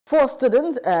Four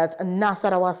students at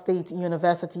Nasarawa State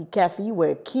University, Keffi,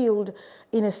 were killed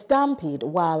in a stampede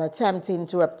while attempting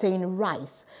to obtain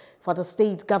rice for the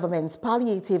state government's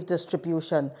palliative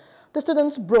distribution. The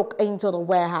students broke into the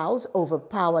warehouse,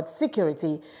 overpowered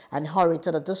security, and hurried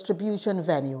to the distribution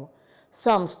venue.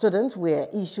 Some students were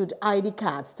issued ID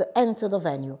cards to enter the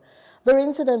venue. The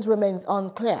incident remains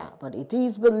unclear, but it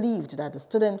is believed that the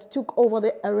students took over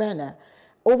the arena,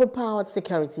 overpowered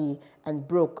security, and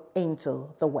broke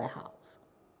into the warehouse.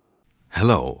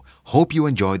 Hello, hope you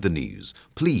enjoyed the news.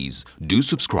 Please do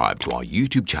subscribe to our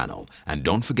YouTube channel and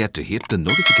don't forget to hit the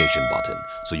notification button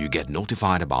so you get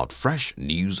notified about fresh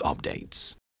news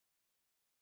updates.